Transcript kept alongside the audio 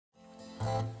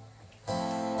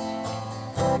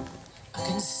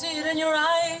see it in your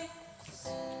eyes,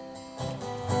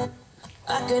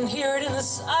 I can hear it in the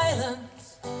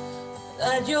silence,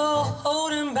 that you're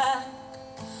holding back,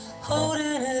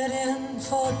 holding it in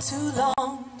for too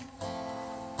long.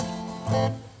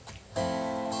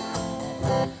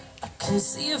 I can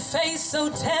see your face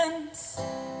so tense,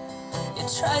 you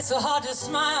try so hard to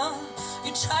smile,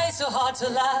 you try so hard to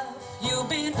laugh. You've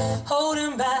been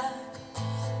holding back,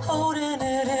 holding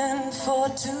it in for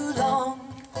too long.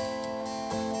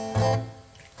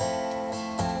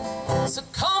 So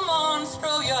come on,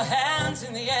 throw your hands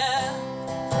in the air,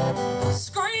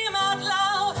 scream out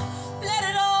loud, let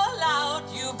it all out.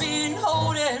 You've been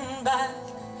holding back,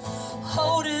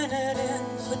 holding it in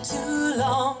for too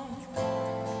long.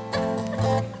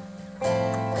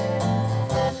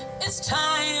 It's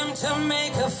time to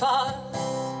make a fuss,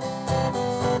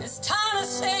 it's time to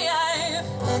say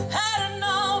I've had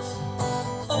enough,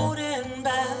 holding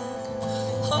back,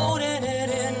 holding it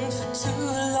in for too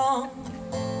long.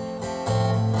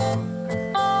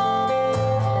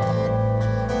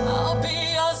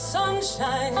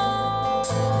 Sunshine,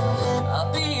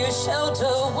 I'll be your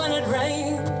shelter when it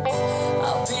rains,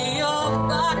 I'll be your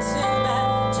boxing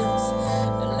bag, just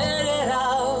let it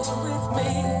out with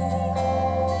me.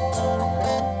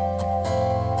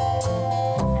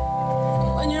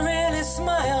 When you really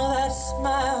smile, that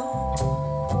smile,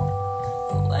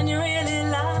 when you really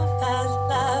laugh, that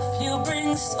laugh, you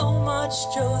bring so much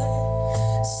joy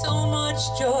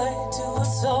to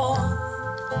us all.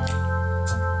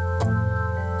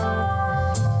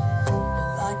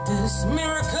 This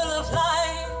miracle